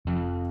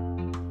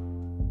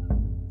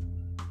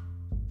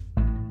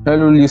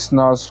Hello,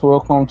 listeners.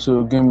 Welcome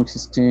to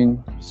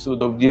GW16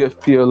 episode of the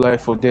FPL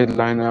Live for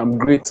Deadline. I'm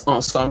great.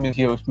 Sammy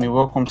here with me.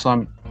 Welcome,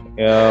 Sammy.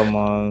 Yeah,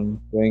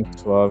 man.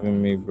 Thanks for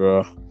having me,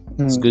 bro.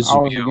 It's good to How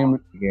be was your game?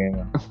 here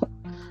again.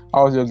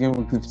 How was your game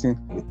with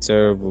 15?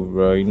 Terrible,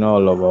 bro. You know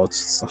all about it.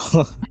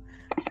 So.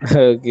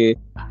 Okay.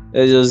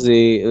 Let's just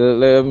say,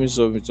 let me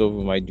sum it up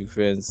with my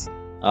defense.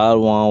 I had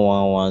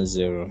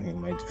 1-1-1-0 in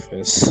my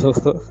defense. So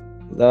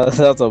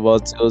that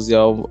about tells you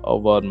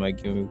how bad my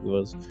game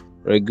was.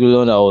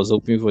 Regulon, I was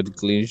hoping for the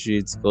clean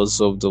sheet, got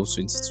subbed up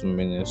 22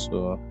 minutes.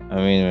 So, I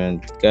mean, man,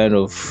 kind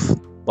of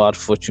bad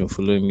fortune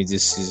following me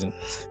this season.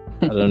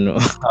 I don't know.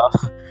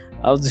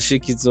 I have to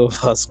shake it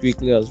off as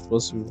quickly as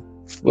possible.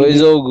 But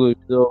it's all good.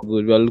 It's all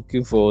good. We are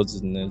looking forward to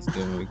the next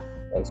game week.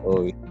 That's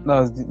all.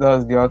 That's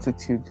the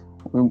attitude.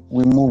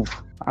 We move.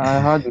 I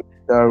had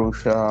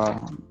Darusha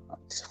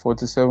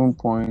 47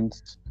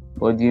 points,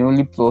 but the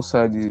only plus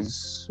side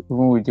is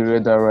even with the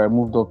red arrow, I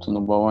moved up to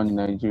number 1 in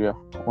Nigeria.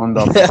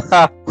 Wonderful.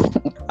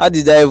 How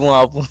did that even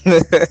happen?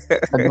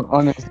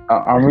 Honestly,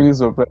 I'm really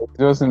surprised. It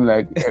just seems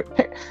like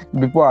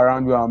people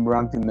around where I'm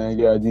ranked in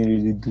Nigeria didn't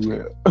really do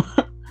well.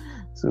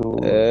 So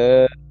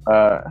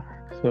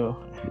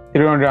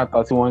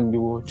 331 in the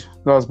world.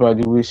 That's by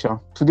the way, Sha.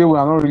 Today we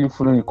are not really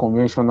following the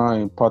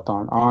conventional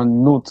pattern.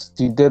 And note,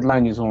 the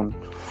deadline is on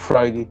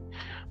Friday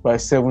by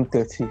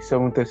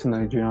 7:30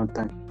 Nigerian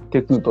time.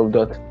 Take note of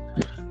that.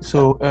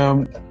 So,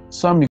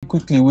 Sammy,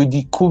 quickly, with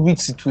the COVID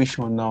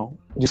situation now,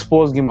 the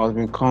Spurs game has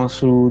been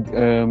cancelled.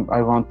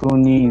 Ivan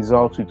Toney is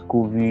out with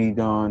COVID,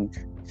 and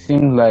it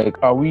seems like,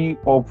 are we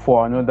up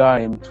for another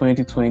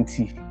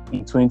 2020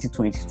 in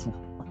 2022?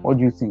 What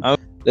do you think?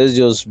 Let's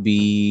just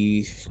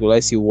be,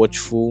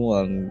 watchful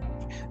and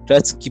try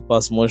to keep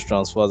as much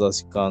transfers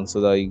as you can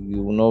so that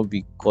you will not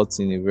be caught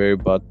in a very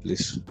bad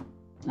place.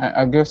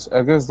 I guess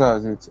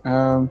that's it.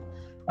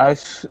 I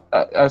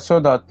saw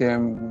that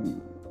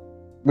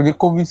with the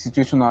COVID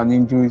situation and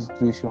injury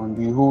situation,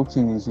 the whole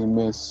thing is a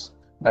mess.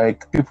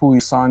 Like people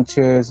with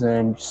Sanchez,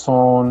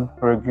 Son,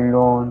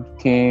 Reguilon,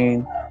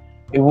 Kane.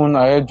 Even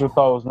I heard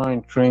Jota was not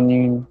in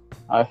training.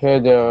 I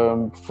heard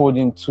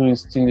Foden too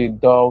is still a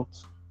doubt.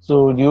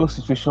 So the whole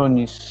situation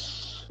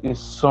is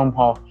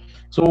somehow.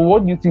 So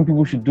what do you think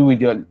people should do with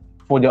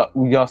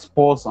their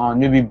sports and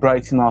maybe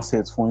Brighton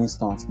assets, for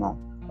instance, now?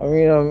 I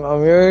mean,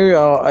 I'm hearing.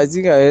 I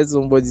think I heard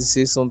somebody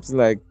say something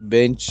like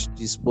bench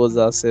the Spurs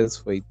assets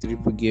for a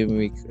triple game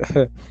week.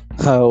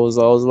 I was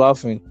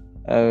laughing.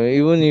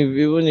 Even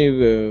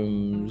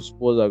if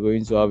Spurs are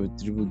going to have a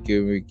triple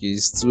game week,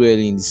 it's too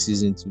early in the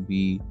season to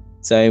be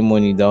tying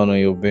money down on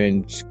your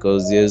bench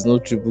because there's no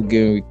triple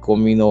game week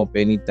coming up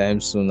anytime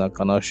soon. I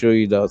can assure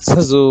you that.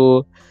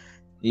 So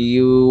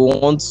you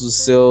want to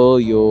sell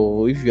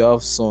if you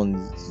have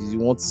Son, you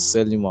want to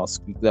sell him as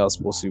quickly as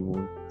possible.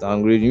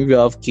 Downgrade. If you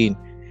have Kane,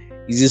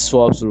 easy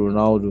swap to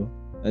Ronaldo,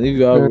 and if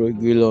you have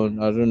Reguilon,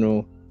 I don't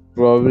know,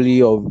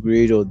 probably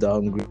upgrade or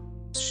downgrade,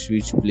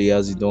 switch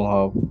players you don't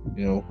have,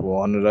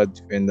 for another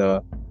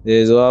defender.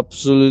 There's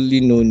absolutely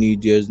no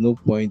need. There's no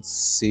point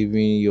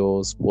saving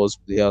your sports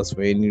players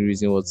for any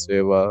reason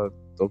whatsoever.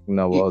 Talking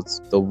about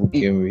double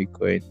game week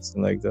or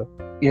anything like that.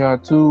 Yeah,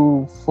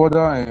 to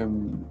further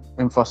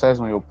emphasize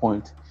on your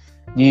point,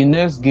 the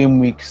next game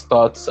week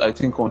starts, I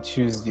think, on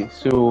Tuesday.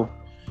 So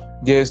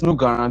there's no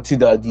guarantee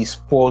that the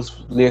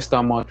Spurs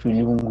Leicester match will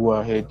even go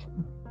ahead.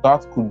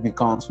 That could be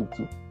cancelled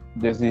too.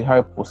 There's a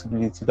high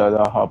possibility that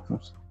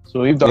happens.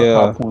 So if that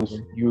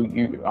happens, you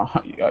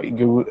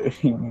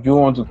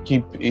want to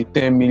keep a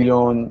 10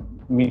 million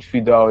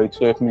midfielder or a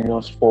 12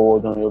 million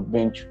forward on your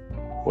bench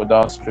for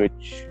that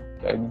stretch.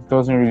 It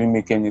doesn't really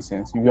make any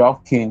sense. If you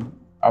have Kane,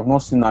 I've not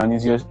seen an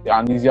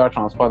easier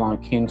transfer than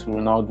Kane to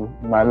Ronaldo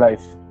in my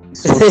life.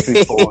 It's so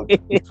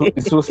straightforward.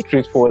 It's so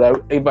straightforward.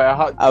 I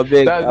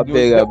beg.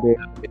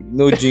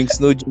 No jinx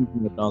in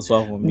the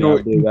transfer for me. No,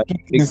 I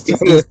beg. it's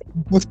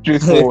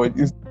straightforward.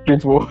 It's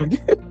straightforward.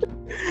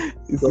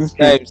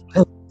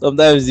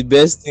 Sometimes the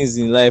best things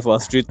in life are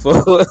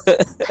straightforward.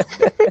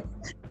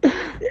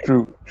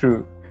 True.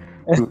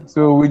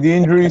 So with the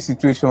injury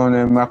situation,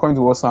 according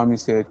to what Sammy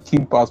said,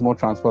 keep as much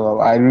transfer.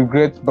 I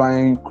regret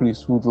buying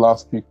Chris Wood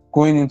last week.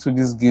 Going into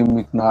this game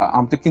week now,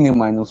 I'm taking a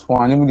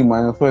 -4, and even the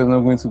 -4 is not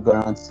going to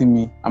guarantee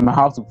me. I might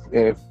have to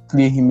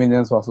play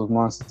Jimenez versus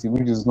Man City,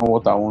 which is not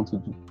what I want to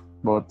do.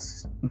 But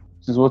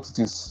it is what it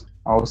is.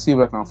 I will see if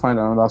I can find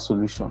another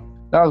solution.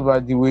 That's by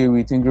the way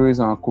with injuries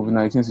and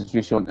COVID-19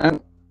 situation. And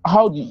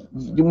how the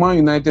Man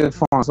United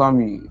fans,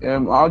 Sammy,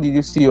 how did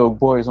you see your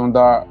boys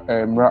under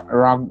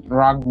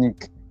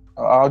Rangnick?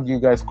 How do you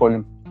guys call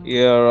him?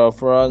 Yeah, Ralf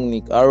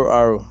Rangnick,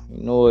 RR.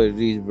 You know what it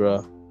is,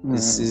 bro.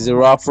 This is a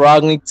Ralf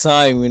Rangnick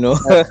time,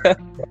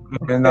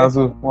 And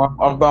also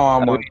after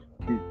 1 month.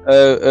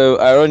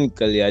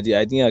 Ironically, I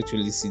didn't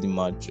actually see the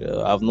match.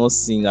 I've not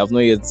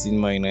yet seen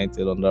Man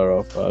United under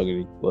Ralf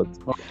Rangnick, but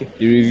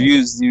the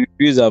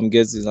reviews I'm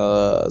getting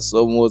are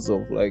somewhat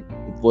of like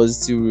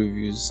positive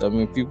reviews. I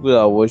mean, people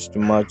that watch the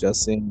match are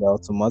saying that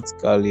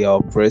automatically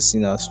our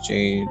pressing has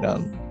changed,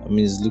 and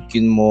it's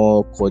looking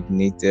more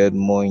coordinated,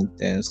 more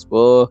intense.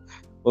 But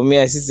for me,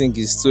 I still think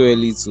it's too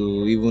early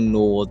to even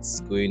know what's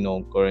going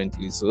on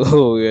currently.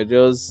 So we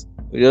just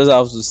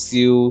have to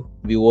still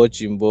be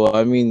watching. But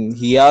I mean,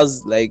 he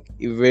has like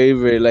a very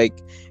very like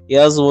he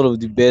has one of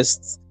the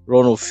best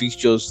run of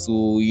fixtures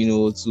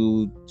to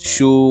to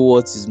show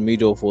what he's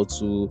made of or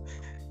to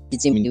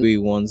in the way he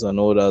wants and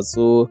all that.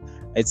 So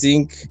I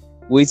think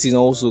waiting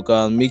also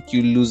can make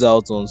you lose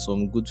out on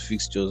some good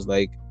fixtures.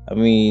 Like I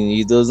mean,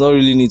 he does not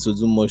really need to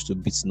do much to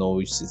beat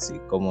Norwich City.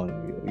 Come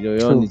on, you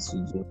don't need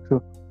to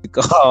do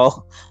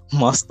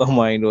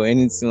mastermind or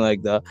anything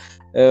like that.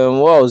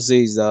 What I would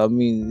say is that I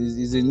mean,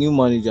 he's a new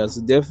manager,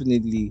 so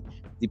definitely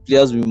the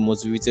players will be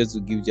motivated to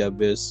give their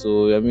best.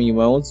 So I mean, you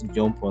might want to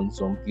jump on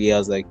some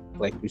players like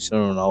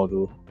Cristiano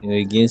Ronaldo,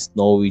 against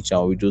Norwich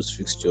and with those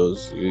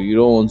fixtures. You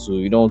don't want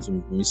to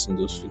be missing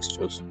those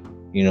fixtures.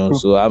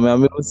 So I mean,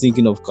 I'm even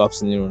thinking of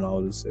captaining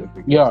Ronaldo. So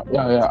Yeah.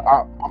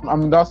 I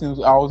mean, that's.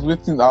 I was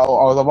waiting. I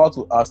was about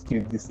to ask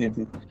you the same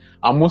thing.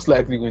 I'm most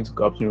likely going to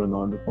captain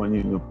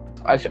Ronaldo.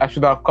 I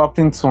should have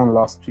captained Son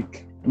last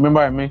week.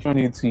 Remember, I mentioned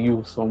it to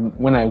you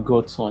when I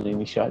got Son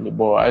initially,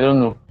 but I don't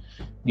know.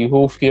 The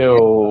whole fear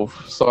of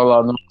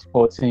Salah not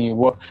supporting you.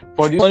 But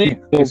for this week,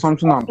 it's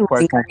something I'm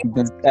quite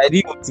confident. I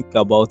didn't even think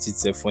about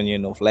it. Funny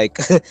enough, like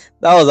that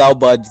was how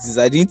bad it is.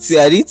 I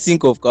didn't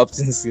think of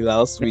captaincy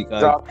last week.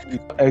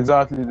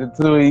 Exactly.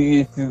 So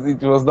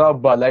it was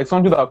that bad. Like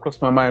something that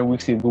crossed my mind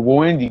weeks ago. But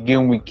when the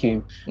game week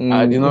came,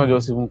 I did not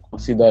just even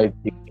consider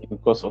it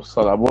because of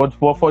Salah. But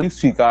for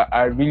this week,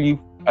 I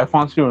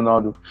fancy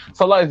Ronaldo.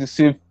 Salah is the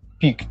safe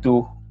pick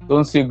though.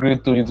 Don't say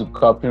great to you to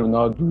captain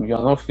Ronaldo.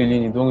 You're not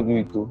feeling it. Don't do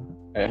it though.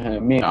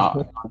 I'm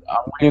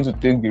willing to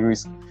take the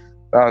risk.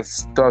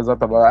 That's that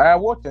about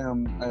it.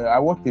 I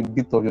watched a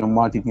bit of your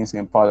match against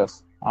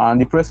Palace,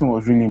 and the pressing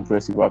was really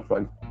impressive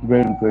actually.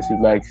 Very impressive.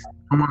 Like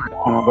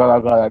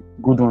Gallagher, like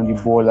good on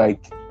the ball.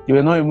 Like they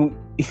were not even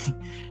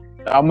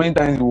how many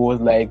times it was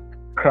like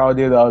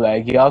crowded out,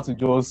 like he had to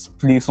just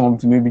play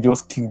something, maybe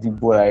just kick the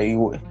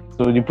ball.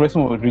 So the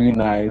pressing was really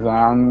nice,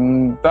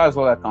 and that's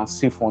all I can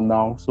say for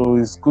now. So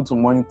it's good to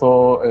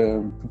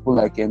monitor people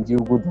like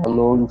Diogo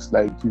Dalot. Looks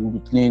like he will be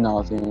playing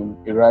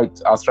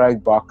as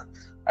right back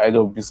ahead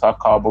of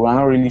Bissaka, but we're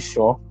not really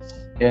sure.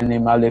 And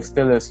Alex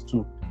Telles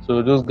too.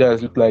 So those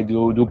guys look like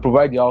they'll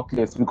provide the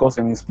outlets because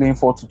he's playing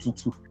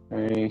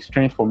 4-2-2-2,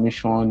 strange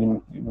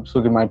formation.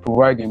 So they might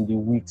provide them the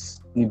width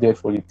needed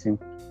for the team.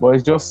 But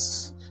it's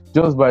just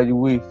by the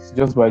way, it's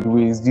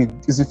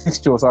the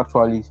fixtures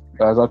actually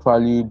that's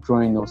actually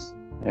drawing us,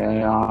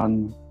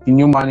 and the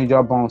new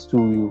manager bounce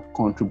too will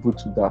contribute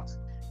to that.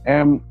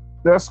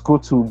 Let's go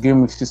to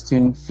game week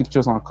 16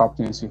 fixtures and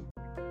captaincy.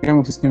 Game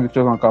week 16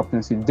 fixtures and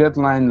captaincy.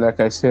 Deadline, like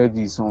I said,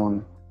 is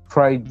on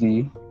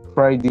Friday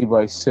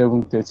by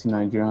 7:30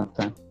 Nigerian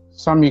time.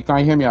 Sammy, can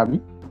you hear me,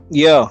 Abi?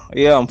 Yeah,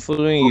 I'm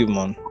following you,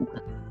 man.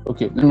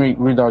 Okay, let me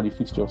read out the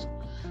fixtures.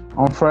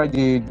 On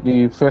Friday,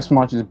 the first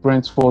match is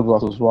Brentford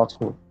versus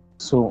Watford.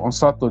 So on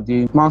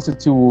Saturday, Man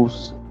City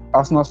Wolves,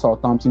 Arsenal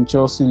Southampton,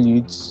 Chelsea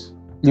Leeds,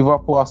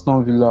 Liverpool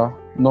Aston Villa,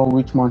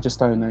 Norwich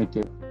Manchester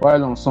United.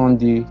 While on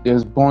Sunday,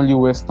 there's Burnley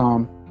West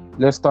Ham,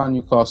 Leicester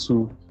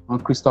Newcastle,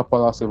 and Crystal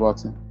Palace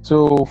Everton.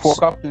 So for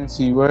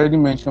captaincy, we already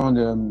mentioned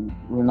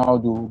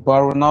Ronaldo.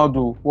 But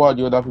Ronaldo, who are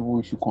the other people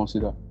we should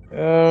consider?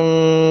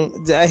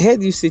 I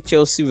heard you say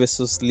Chelsea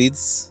versus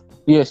Leeds.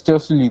 Yes,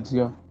 Chelsea Leeds,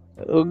 yeah.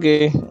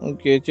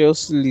 Okay,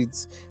 Chelsea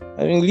Leeds.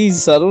 I mean,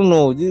 Leeds, I don't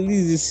know.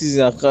 Leeds this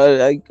season, I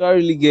can't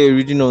really get a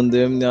reading on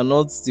them. They are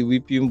not the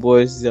whipping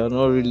boys. They are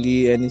not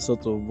really any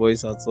sort of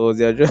boys at all.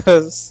 They are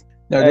just,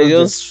 I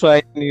just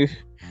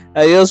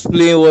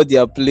playing what they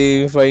are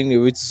playing, finding a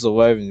way to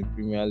survive in the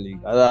Premier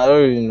League. I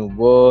don't really know,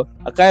 but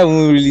I can't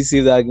even really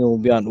say that game will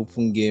be an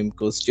open game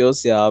because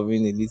Chelsea are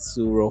having a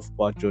little rough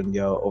patch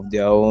of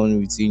their own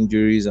with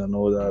injuries and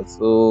all that.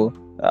 So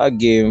that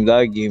game.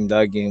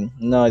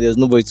 No, there's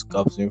nobody to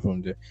captain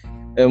from there.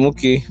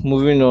 Okay,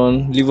 moving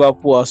on.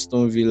 Liverpool,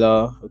 Aston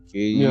Villa. Okay,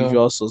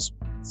 usual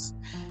suspects.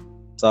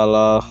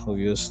 Salah,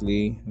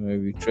 obviously.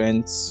 Maybe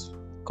Trent.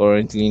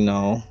 Currently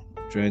now,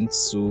 Trent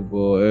too.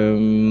 But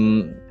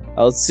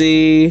I'd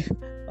say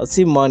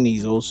Mane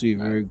is also a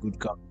very good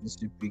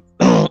captaincy pick.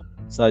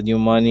 Sadio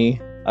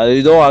Mane.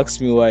 You don't ask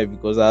me why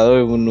because I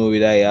don't even know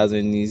whether he has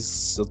any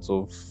sort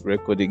of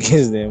record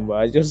against them. But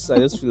I just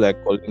feel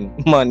like calling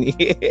Mane.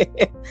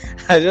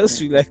 I just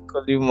feel like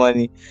calling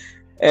Mane.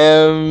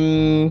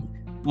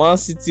 Man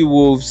City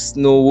Wolves.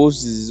 No,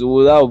 Wolves that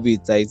will be a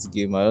tight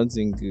game. I don't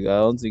think it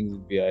will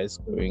be a high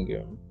scoring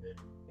game.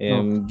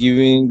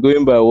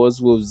 Going by what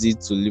Wolves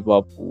did to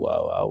Liverpool,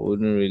 I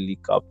wouldn't really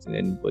captain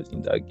anybody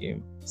in that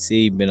game.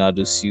 Say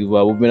Bernardo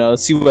Silva. But Bernardo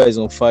Silva is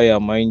on fire,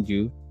 mind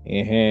you.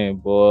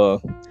 But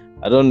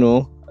I don't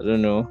know.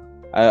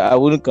 I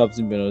wouldn't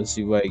captain Bernardo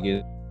Silva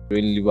again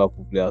when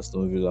Liverpool play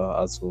Aston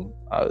Villa at home.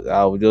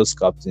 I would just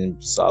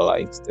captain Salah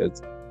instead.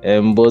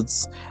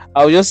 But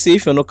I would just say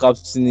if you're not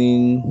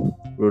captaining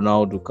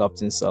Ronaldo,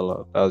 captain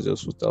Salah. That's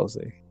just what I'll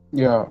say.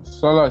 Yeah,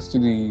 Salah is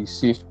still the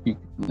safe pick.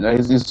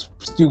 It's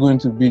still going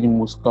to be the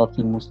most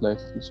captain, most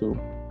likely. So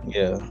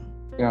yeah,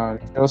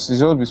 it's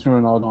just between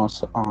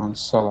Ronaldo and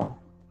Salah.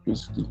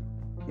 basically.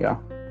 Yeah,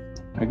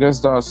 I guess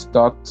that's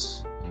that.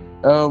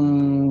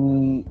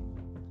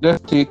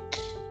 Let's take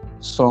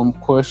some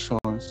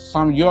questions.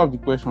 Sam, you have the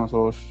questions,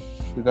 or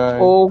should I?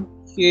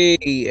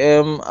 Okay.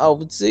 I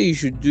would say you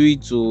should do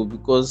it too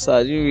because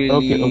I didn't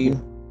Okay, really. okay,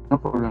 no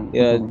problem, no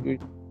Yeah. problem.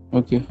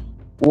 Okay,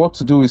 what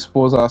to do with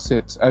Spurs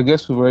assets? I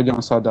guess we've already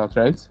answered that,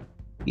 right?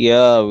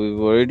 Yeah, we've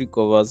already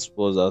covered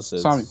Spurs Sammy.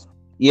 assets.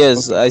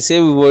 Yes, Okay. I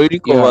say we've already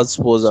Yeah. covered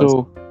Spurs assets.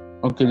 So,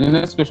 okay, the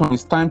next question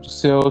is time to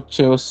sell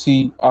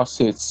Chelsea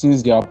assets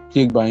since they are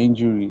plagued by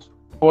injuries.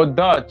 For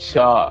that,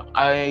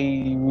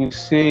 I will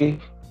say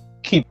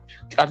keep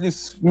at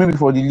least maybe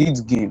for the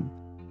Leeds game.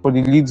 For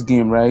the Leeds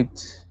game, right?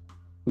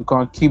 You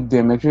can keep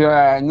them. Actually,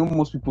 I know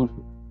most people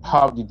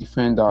have the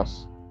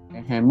defenders.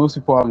 Most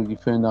people have the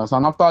defenders,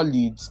 and after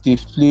Leeds, they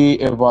play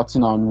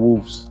Everton and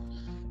Wolves.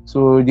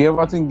 So the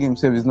Everton game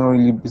itself is not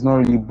really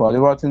bad.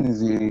 Everton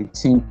is a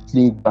team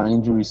plagued by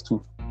injuries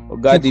too. Oh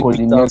God, Keep they for the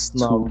beat us next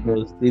now, two.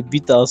 bros. They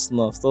beat us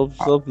now. Stop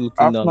looking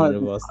down on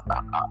Arsenal, Everton.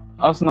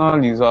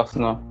 Arsenal is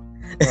Arsenal.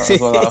 That's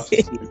what I have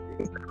to say.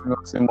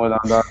 Not say more than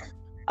that.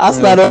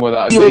 Arsenal Not say more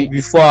than don't that.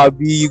 before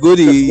Abi. You go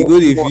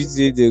the feel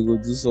say they go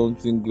do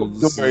something good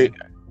this Don't worry.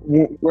 season.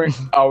 When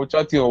I will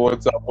chat you on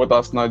WhatsApp what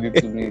Arsenal did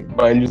to me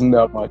by losing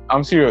that match.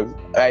 I'm serious.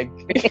 Like,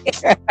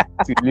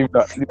 leave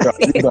that.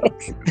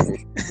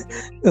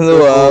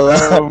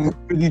 No,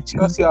 The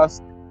Chelsea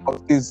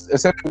is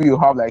except if you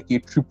have like a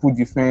triple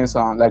defense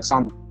and like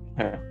some,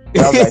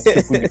 you have like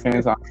triple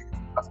defense and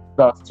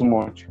that's too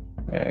much.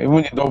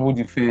 Even the double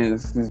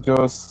defense is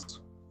just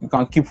you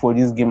can keep for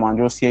this game and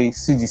just see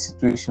the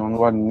situation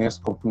over the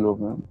next couple of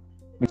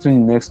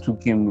between the next two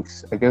game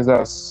weeks. I guess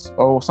that's.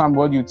 Oh, Sam,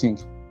 what do you think?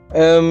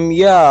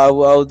 Yeah, I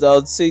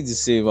would say the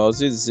same. I would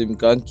say the same. You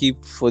can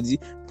keep for the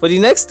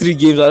next 3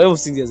 games. I don't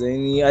think there's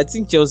any. I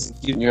think Chelsea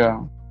keep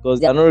because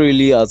they're not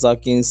really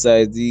attacking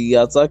side. The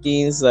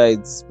attacking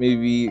sides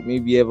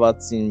maybe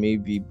Everton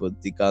maybe,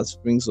 but they can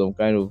spring some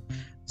kind of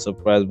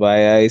surprise. But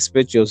I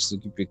expect Chelsea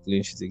to keep a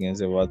clean sheet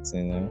against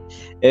Everton.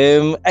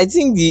 I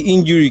think the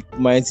injury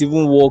might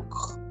even work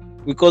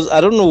because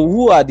I don't know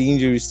who are the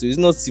injuries to. It's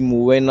not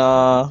Timo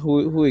Werner.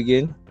 Who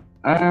again?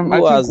 I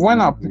think when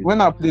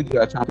I played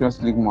the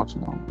Champions League match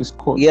now, it's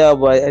cool. Yeah,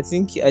 but I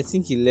think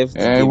he left.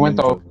 He went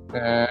out.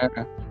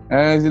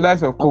 The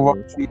likes of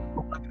Kovacic,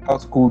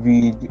 out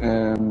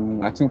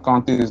COVID. I think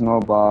Kante is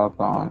not back,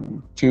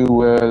 and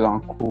Chilwell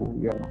and Co.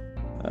 Yeah.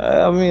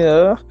 I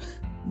mean,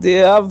 they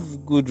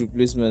have good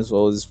replacements for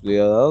all these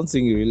players. I don't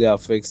think it really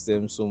affects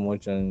them so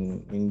much,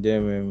 and in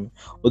them.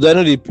 Although I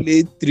know they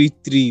played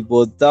 3-3,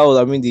 but that was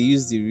they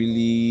used the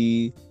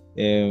really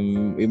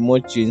a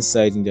much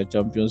inside in their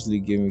Champions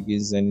League game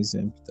against Zenit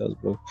and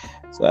Petersburg.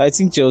 So I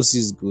think Chelsea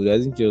is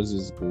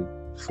good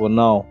for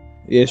now.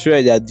 Yeah,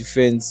 sure, their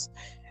defense,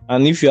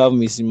 and if you have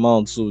Mason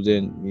Mount, so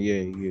then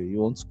you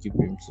want to keep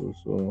him.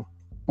 So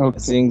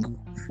Okay.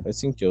 I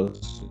think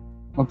Chelsea.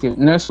 Okay.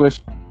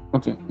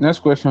 Next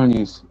question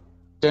is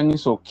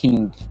Dennis or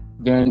King.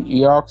 Then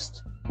he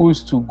asked who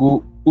to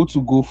go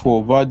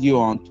for, Vardy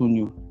or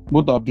Antonio.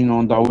 Both have been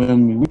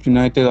underwhelming. Which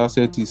United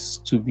asset is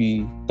to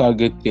be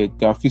targeted?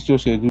 Their fixture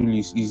schedule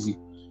is easy.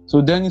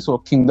 So Dennis or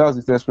King, that's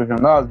the first question.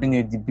 That has been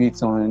a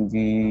debate on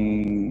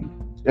the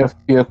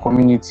FPL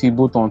community,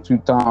 both on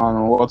Twitter and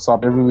on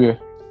WhatsApp, everywhere.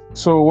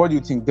 So what do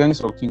you think,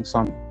 Dennis or King,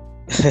 Sam?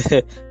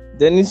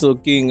 Dennis or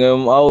King? I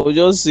would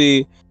just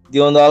say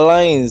the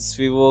underlines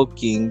favor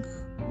King,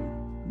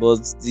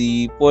 but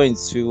the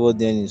points favor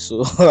Dennis.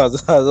 So I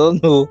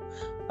don't know.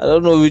 I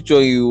don't know which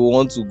one you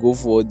want to go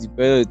for,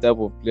 depending on the type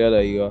of player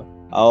that you are.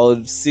 I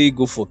would say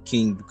go for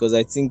King because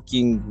I think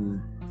King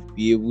will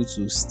be able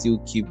to still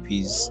keep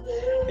his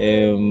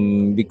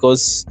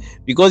because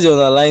the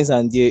underlines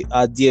are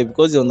there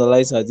because the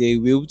underlines are there,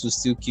 he'll be able to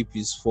still keep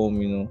his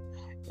form,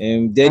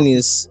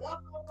 Dennis,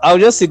 I'll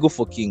just say go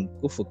for King.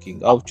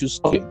 I'll choose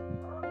King.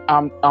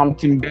 I'm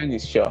Team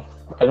Dennis, sure.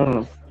 I don't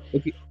know.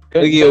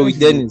 Okay, with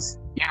Dennis.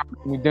 Yeah,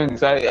 with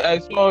Dennis. I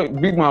saw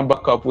Big Man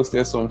Baka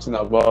posted something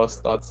about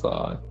stats.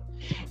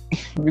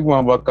 Big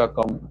Man Baka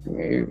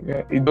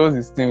he does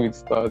his thing with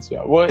stats.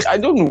 Yeah, well, I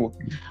don't know.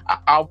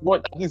 I've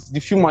watched at least the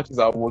few matches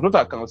I've watched. What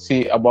I can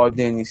say about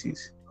Dennis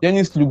is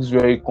Dennis looks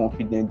very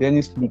confident.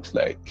 Dennis looks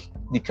like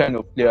the kind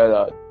of player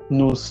that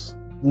knows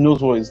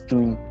what he's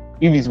doing.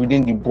 If he's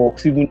within the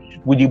box,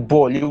 even with the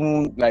ball,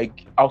 even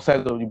like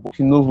outside of the box,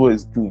 he knows what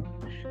he's doing.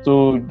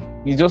 So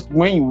you just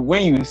when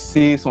you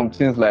say some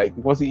things like,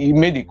 because he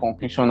made a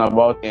conclusion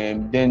about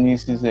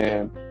Dennis's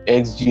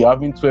XG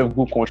having 12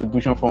 goal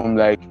contribution from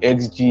like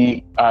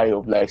XGI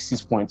of like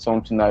 6 point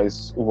something that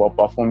is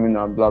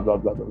overperforming and blah blah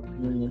blah blah.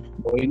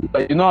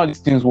 But you know how these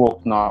things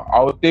work now.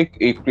 I will take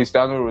a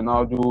Cristiano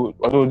Ronaldo,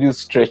 although this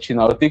is stretching,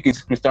 I will take a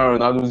Cristiano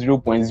Ronaldo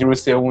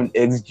 0.07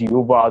 XG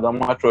over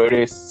Adama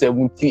Traore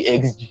 70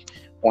 XG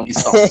on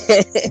his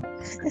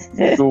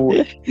side.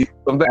 So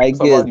sometimes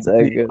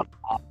I get.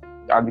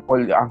 And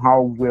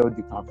how well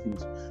they can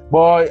finish.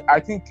 But I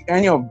think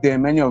any of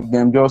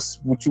them, just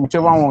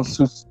whichever one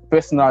suits.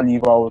 Personally,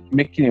 if I was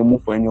making a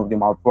move for any of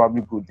them, I'll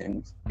probably go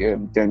Dennis.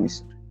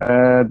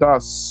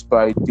 That's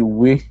by the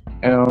way.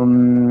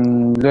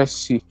 Let's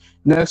see.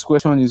 Next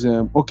question is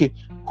okay.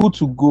 Who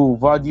to go,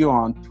 Vardy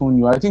or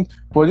Antonio? I think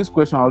for this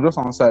question, I'll just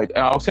answer it.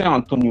 I'll say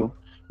Antonio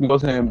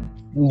because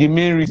the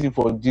main reason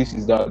for this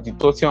is that the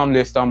Tottenham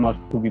Leicester match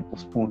could be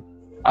postponed.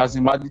 As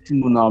in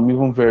Madison now, I'm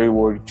even very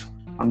worried.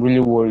 I'm really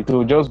worried.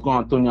 So just go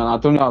Antonio, and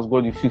Antonio has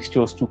got the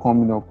fixtures too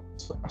coming up.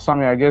 So,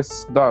 Sammy, I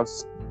guess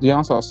that's the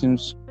answer.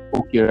 Seems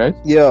okay, right?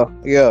 Yeah.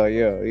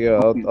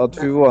 Okay. I'd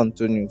favor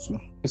Antonio too.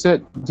 He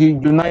said the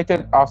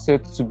United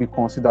assets to be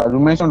considered. You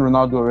mentioned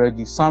Ronaldo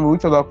already. Sam,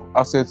 which other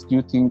assets do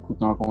you think we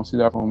can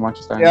consider from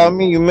Manchester United? Yeah, I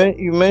mean,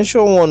 you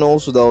mentioned one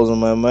also that was on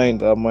my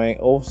mind. I might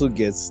also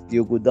get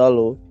Diogo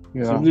Dalot.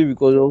 Yeah. Simply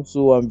because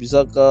also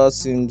Wan-Bissaka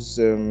seems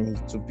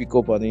to pick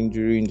up an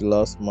injury in the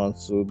last month,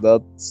 so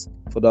that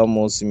for that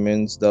month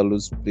cements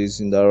Dalot's place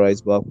in that right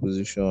back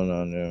position,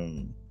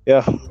 and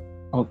yeah.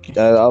 Okay.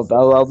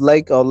 I'd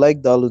like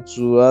Dalot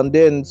too, and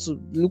then to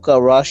look at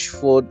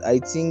Rashford. I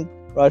think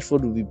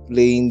Rashford will be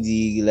playing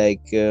the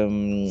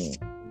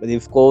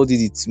they've called it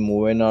the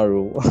Timo Werner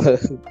role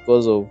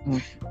because of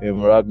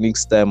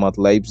Ragnick's time at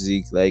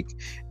Leipzig,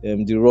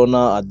 the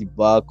runner at the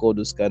back, all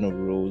those kind of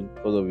roles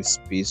because of his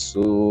space.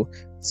 So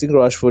I think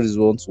Rashford is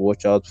one to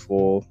watch out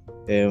for.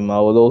 I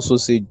would also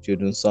say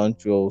Jadon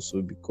Sancho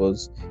also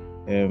because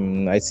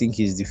I think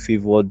he's the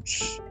favoured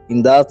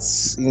in that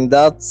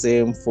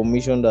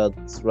formation that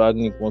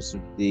Ragnick wants to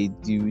play.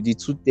 The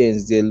two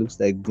tens there looks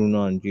like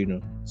Bruno and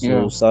Gino.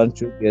 So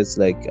Sancho gets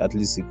at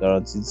least a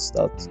guaranteed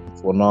start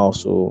for now.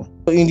 So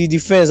in the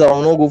defense, I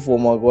will not go for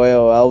Maguire.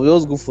 I will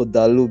just go for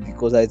Dalot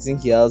because I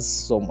think he has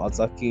some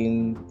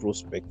attacking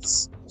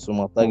prospects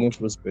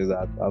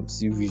that I'm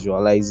still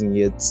visualizing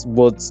yet.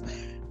 But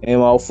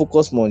I'll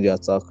focus more on the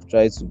attack.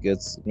 Try to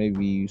get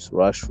maybe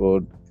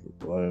Rashford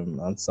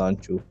and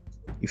Sancho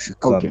if you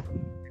can. Okay.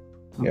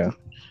 Yeah.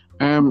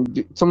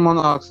 Someone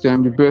asked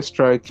them the best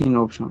striking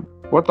option.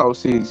 What I would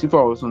say is if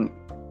I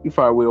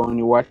were on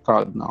a white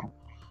card now,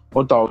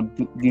 what I would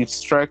do, the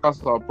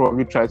strikers I'll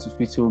probably try to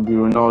fit in will be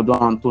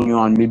Ronaldo,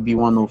 Antonio, and maybe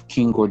one of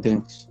King or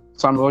Dent.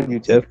 Sam, what do you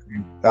think?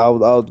 I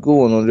would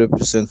go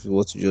 100% with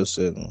what you just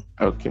said.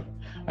 Okay.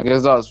 I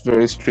guess that's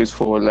very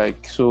straightforward.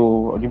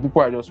 So the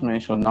people I just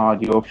mentioned now are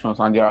the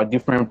options, and there are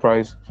different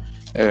price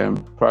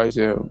points.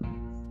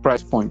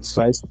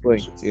 Price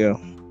point, yeah.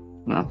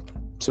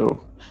 So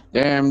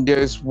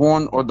there's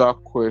one other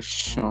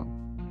question.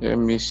 Let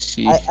me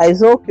see. I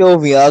saw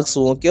Kelvin ask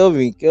one.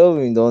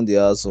 Kelvin don't they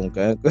ask some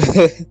kind of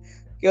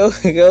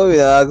Kelvin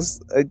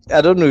asked.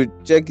 I don't know.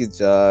 Check it.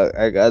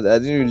 I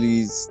didn't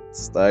really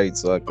start it,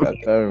 so I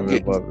can't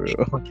remember very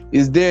well.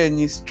 Is there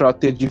any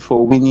strategy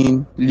for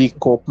winning League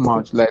Cup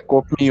match, like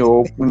copying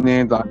your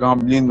opponent and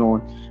gambling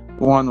on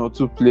one or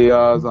two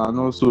players, and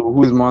also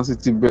who is Man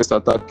City best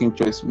attacking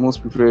choice?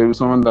 Most prefer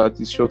someone that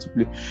is sure to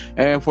play.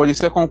 And for the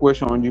second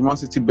question, the Man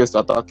City best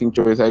attacking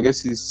choice, I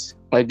guess it's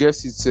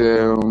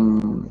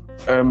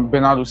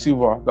Bernardo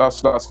Silva.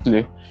 That's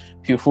clear.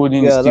 If you're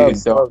folding Bernardo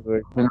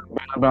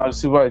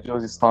Silva is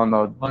just the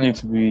standard. No need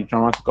to be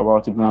dramatic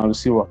about it, Bernardo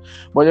Silva.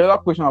 But the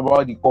other question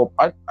about the cup,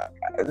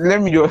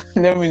 let me know.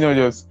 I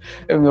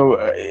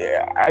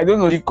don't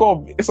know the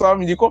cup. So I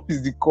mean, the cup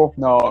is the cup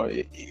now.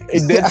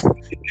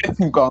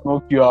 Anything can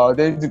knock you out.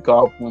 Anything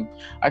can happen.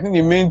 I think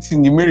the main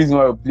reason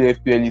why we play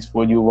FPL is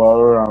for the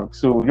overall rank.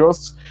 So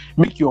just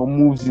make your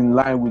moves in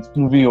line with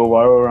moving your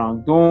overall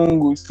rank. Don't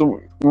go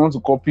you want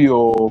to copy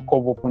your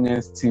cup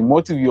opponent's team.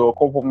 What if your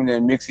cup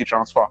opponent makes a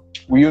transfer?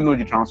 Will you know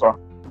the transfer?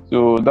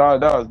 So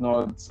that is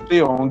not play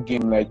your own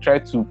game. Try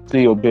to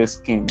play your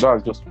best game.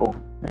 That's just all.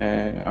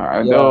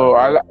 I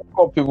like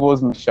cup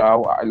people's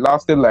Michelle. I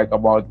lasted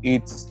about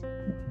 8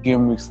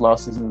 game weeks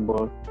last season,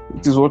 but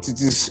it is what it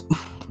is.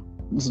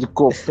 It's the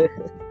cup.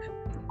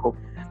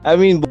 I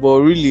mean,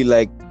 but really,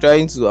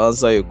 trying to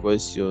answer your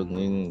question,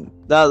 in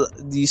that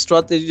the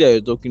strategy that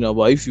you're talking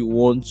about, if you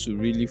want to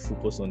really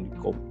focus on the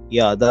cup,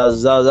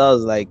 that's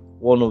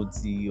one of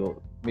the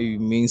maybe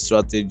main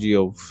strategy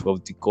of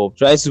the cup.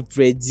 Try to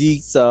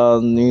predict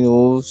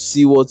and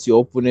see what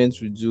your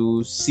opponent will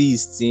do, see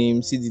his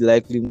team, see the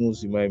likely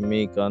moves he might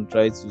make, and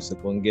try to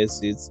second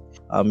guess it,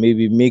 and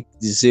maybe make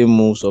the same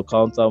moves or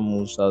counter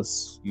moves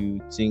as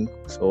you think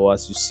or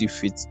as you see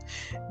fit.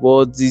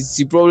 But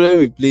the problem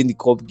with playing the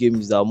cup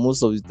game is that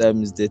most of the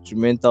time it's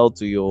detrimental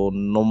to your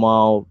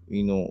normal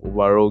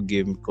overall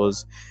game,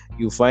 because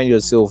you find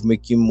yourself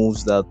making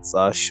moves that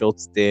are short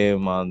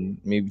term and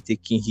maybe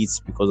taking hits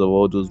because of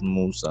all those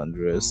moves and the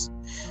rest.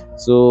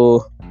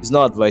 So it's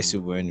not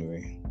advisable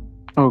anyway.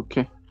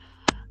 Okay,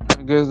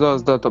 I guess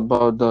that's that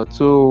about that.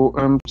 So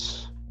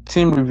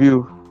team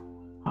review.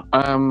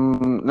 Let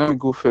me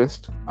go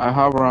first. I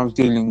have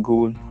Ramsdale in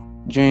goal,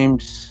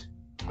 James,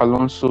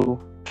 Alonso,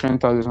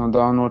 Trent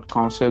Alexander-Arnold,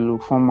 Cancelo,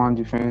 4-man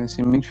defense.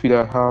 In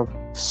midfield, I have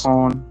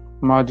Son,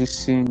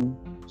 Maddison,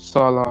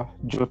 Salah,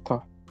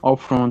 Jota. Up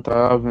front,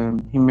 I have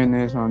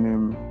Jimenez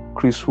and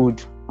Chris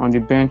Wood. On the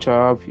bench,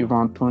 I have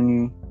Ivan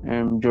Toney,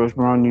 Josh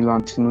Brownhill,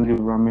 and Tino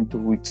Livramento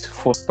with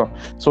Foster.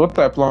 So what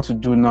I plan to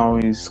do now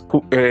is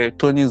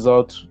Tony's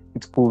out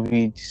with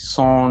COVID.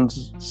 Son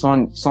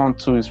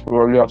too is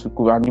probably out with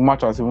COVID, and the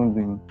match has even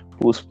been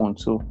postponed.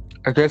 So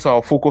I guess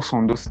I'll focus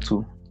on those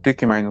two.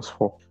 Take a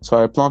 -4.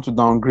 So I plan to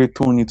downgrade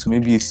Tony to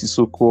maybe a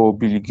Sissoko or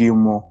Billy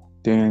Gilmore.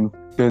 Then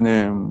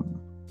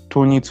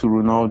Tony to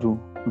Ronaldo.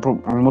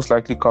 I'm most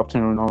likely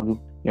captain Ronaldo.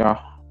 Yeah,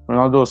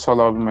 Ronaldo or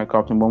Salah will be my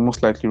captain, but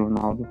most likely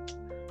Ronaldo.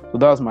 So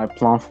that's my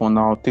plan for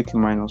now. Take a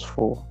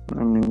 -4.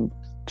 I mean,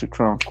 to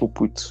try and cope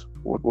with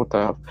what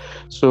I have.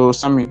 So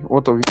Sammy,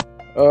 what of you?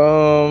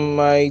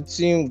 My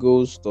team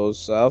goes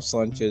toss. I have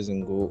Sanchez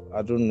in goal.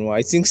 I don't know.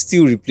 I think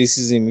still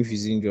replaces him if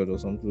he's injured or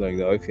something like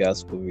that, or if he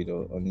has COVID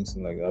or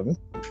anything like that.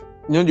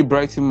 You know the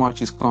Brighton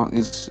match is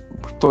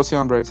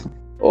Tottenham Brighton.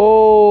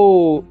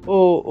 Oh.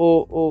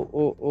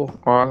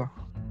 Wow.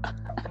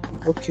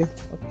 Okay.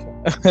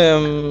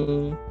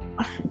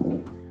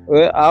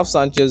 Well, I have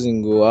Sanchez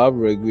in goal. I have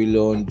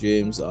Reguilon,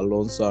 James,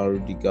 Alonso, and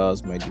Rudiger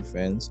as my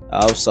defense.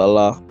 I have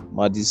Salah,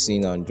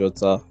 Madison, and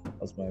Jota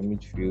as my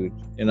midfield.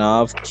 And I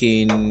have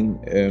Kane,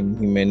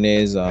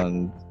 Jimenez,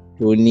 and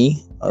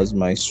Tony as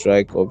my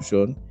strike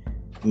option.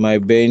 My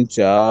bench,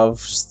 I have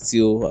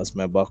Steele as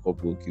my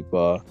backup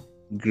goalkeeper.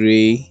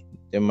 Gray,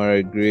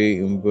 Demare Gray,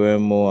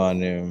 Mbeumo,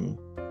 and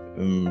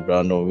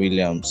Brandon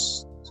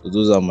Williams. So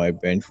those are my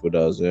bench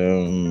folders.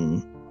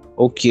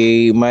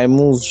 Okay, my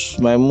moves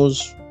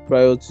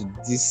prior to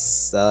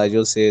this that I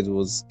just said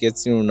was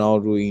getting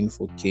Ronaldo in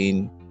for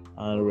Kane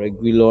and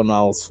Reguilon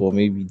out for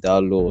maybe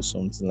Dallo or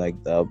something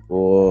like that.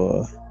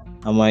 But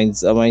I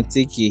might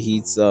take a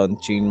hit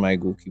and change my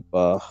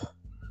goalkeeper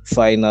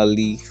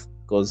finally,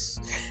 because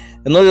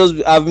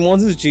I've been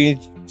wanting to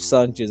change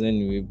Sanchez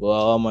anyway,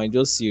 but I might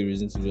just see a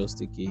reason to just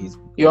take a hit.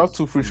 You have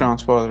 2 free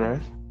transfers,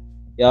 right?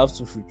 Yeah, I have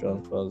 2 free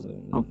transfers.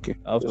 Okay.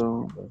 I have 2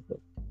 free transfers.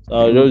 So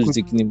I was just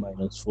taking a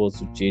 -4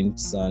 to change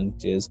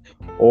Sanchez,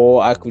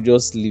 or I could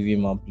just leave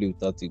him and play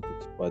without a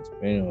goalkeeper,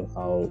 depending on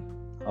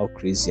how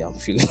crazy I'm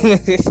feeling.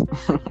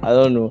 I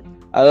don't know.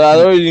 I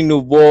don't really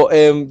know, but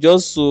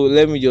just so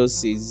let me just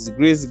say,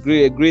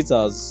 Great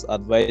has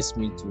advised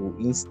me to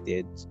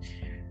instead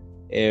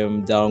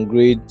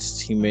downgrade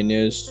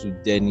Jimenez to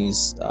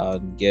Dennis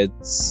and get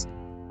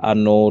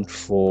Arnold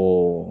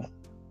for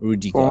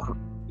Rudiger.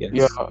 Yes.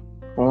 Yeah,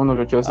 for one of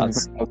your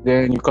choices.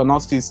 Then you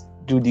cannot still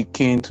do the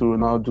Kane to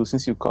Ronaldo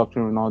since you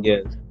captain Ronaldo.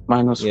 Yes.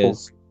 -4.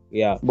 Yes.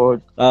 Yeah.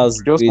 But that's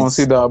just great.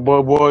 consider,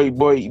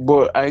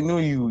 boy, I know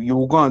you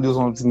will go and do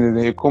something and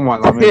then you come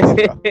and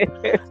lament.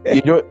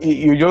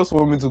 you just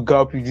want me to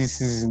gap you this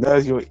season.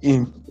 That's your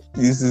aim.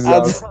 This is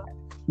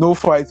no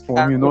fight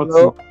for me,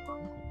 nothing.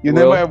 You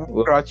never ever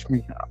scratch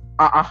me.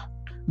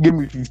 Give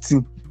me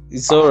 15.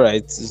 It's all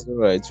right.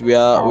 We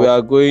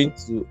are going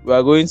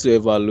to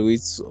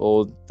evaluate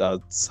all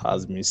that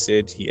has been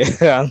said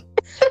here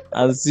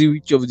and see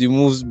which of the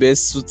moves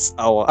best suits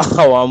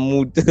our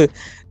mood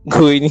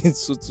going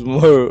into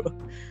tomorrow.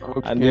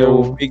 Okay. And then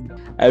we'll make.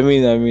 I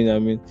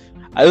mean.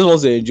 I just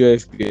want to enjoy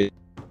FPL.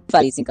 If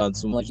I think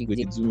too much, you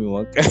could do me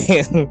one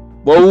kind.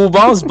 But we'll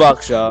bounce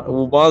back, Sha.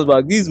 We'll bounce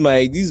back. This is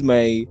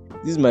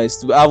my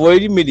stupid. I've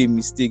already made a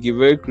mistake, a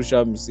very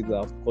crucial mistake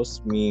that have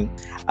cost me.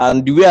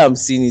 And the way I'm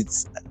seeing it,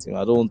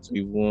 I don't want to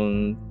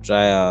even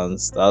try and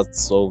start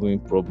solving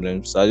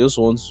problems. I just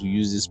want to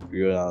use this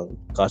period and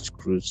catch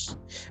cruise.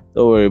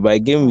 Don't worry. By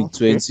game week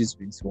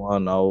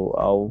 2021,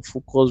 I'll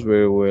focus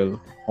very well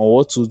on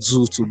what to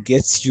do to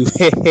get you.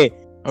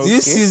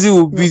 This season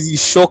will be the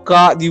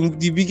shocker,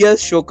 the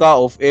biggest shocker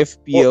of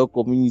FPL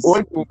community.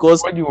 What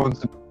do you want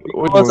to do?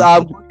 Because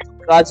I'm going to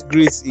catch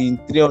grades in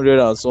 300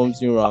 and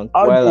something rank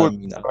while I'm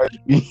in.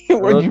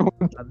 What do you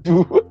want to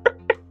do?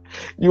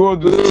 You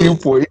want to steal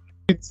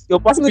points? Your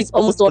passing rate is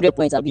almost 200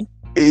 points, Abi.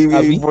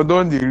 But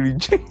don't they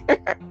reach?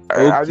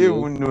 I don't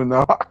even know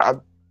now.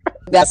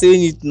 We are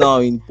saying it now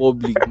in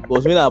public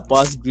because when I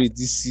pass grade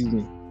this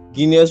season,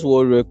 Guinness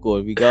World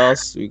Record, we got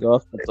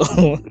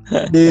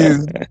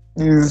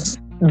this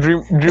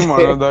dream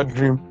another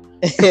dream.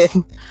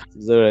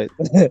 It's alright.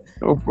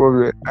 No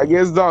problem. I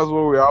guess that's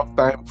what we have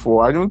time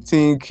for. I don't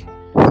think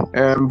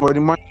for the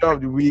manager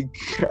of the week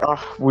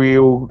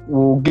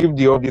we'll give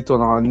the update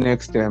on our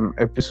next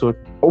episode.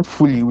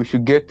 Hopefully we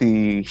should get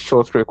a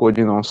short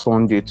recording on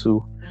Sunday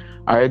too,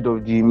 ahead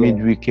of the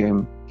midweek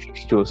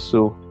fixtures.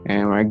 So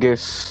I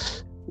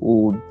guess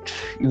you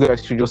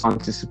guys should just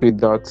anticipate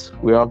that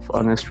we have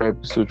an extra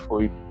episode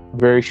for you.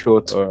 Very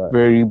short,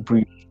 very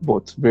brief,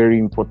 but very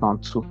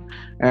important too.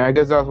 And I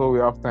guess that's what we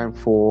have time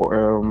for.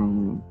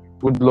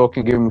 Good luck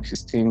in game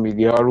 16. May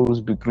the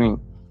arrows be green.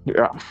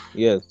 Yeah.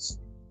 Yes.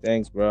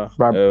 Thanks, bro.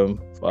 Bye.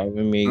 For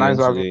having me nice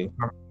today.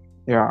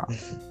 Yeah.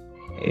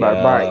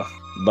 Bye.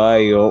 Bye,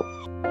 yo.